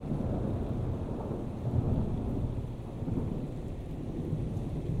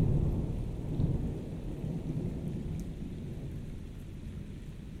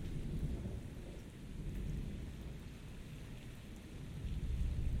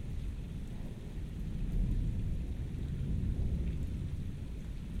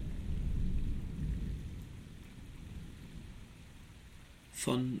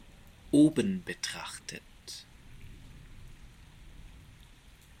von oben betrachtet.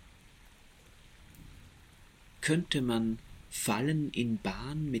 Könnte man fallen in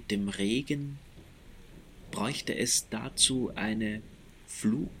Bahn mit dem Regen, bräuchte es dazu eine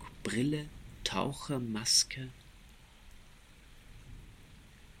Flugbrille, Tauchermaske?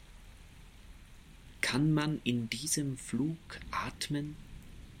 Kann man in diesem Flug atmen?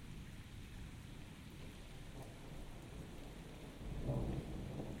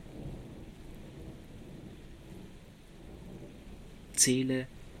 Zähle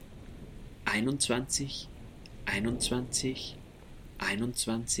 21, 21,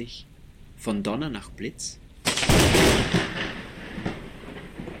 21 von Donner nach Blitz.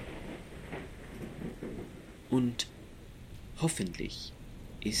 Und hoffentlich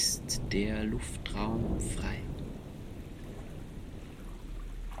ist der Luftraum frei.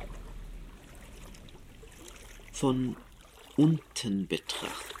 Von unten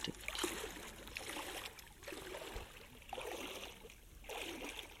betrachtet.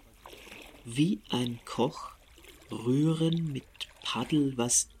 Wie ein Koch rühren mit Paddel,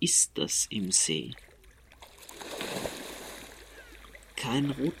 was ist das im See? Kein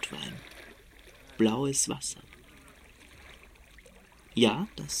Rotwein, blaues Wasser. Ja,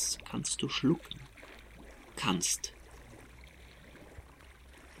 das kannst du schlucken. Kannst.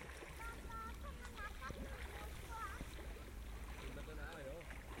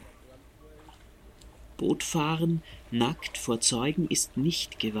 Bootfahren, nackt vor Zeugen, ist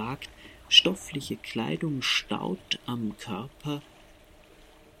nicht gewagt. Stoffliche Kleidung staut am Körper.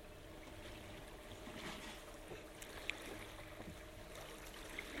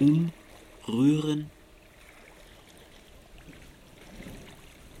 Umrühren.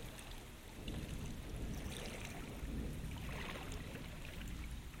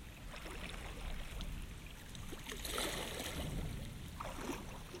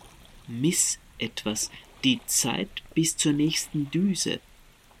 Miss etwas, die Zeit bis zur nächsten Düse.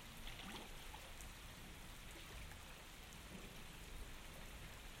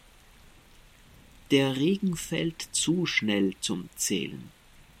 Der Regen fällt zu schnell zum Zählen.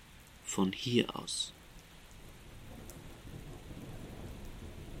 Von hier aus.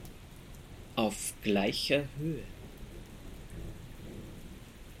 Auf gleicher Höhe.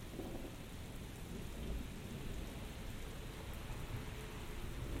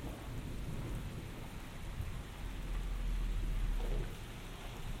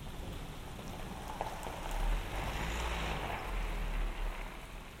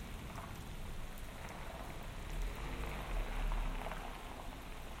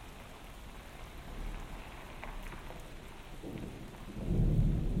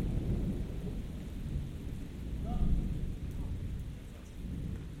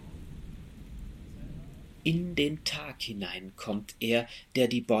 In den Tag hinein kommt er, der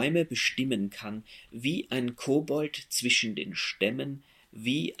die Bäume bestimmen kann, wie ein Kobold zwischen den Stämmen,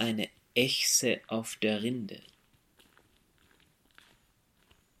 wie eine Echse auf der Rinde.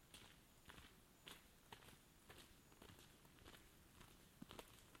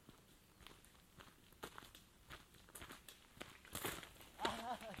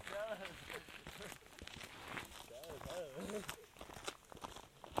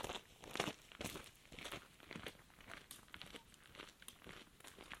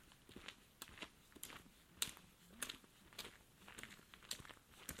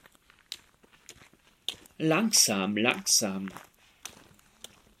 Langsam, langsam.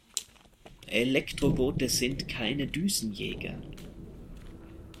 Elektroboote sind keine Düsenjäger.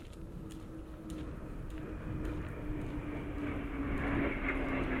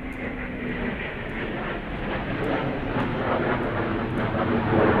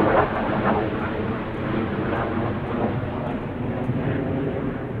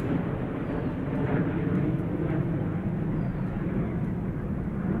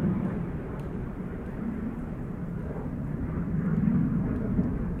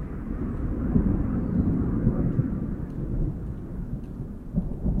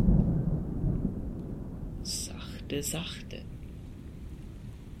 Sachte.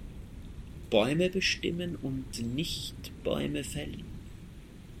 Bäume bestimmen und nicht Bäume fällen.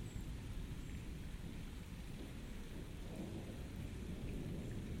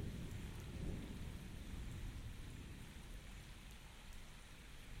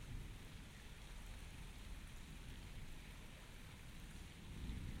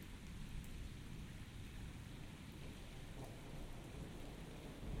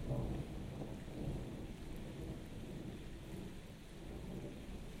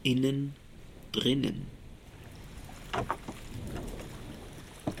 Innen, drinnen.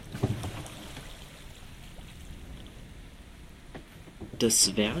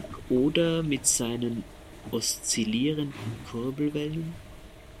 das Werk oder mit seinen oszillierenden Kurbelwellen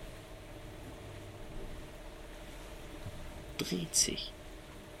dreht sich.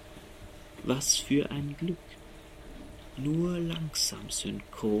 Was für ein Glück! Nur langsam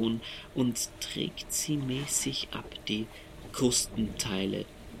synchron und trägt sie mäßig ab die Krustenteile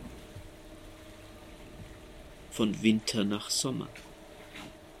von Winter nach Sommer.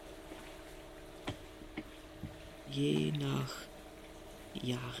 Je nach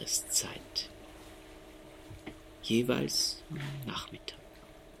Jahreszeit, jeweils am Nachmittag.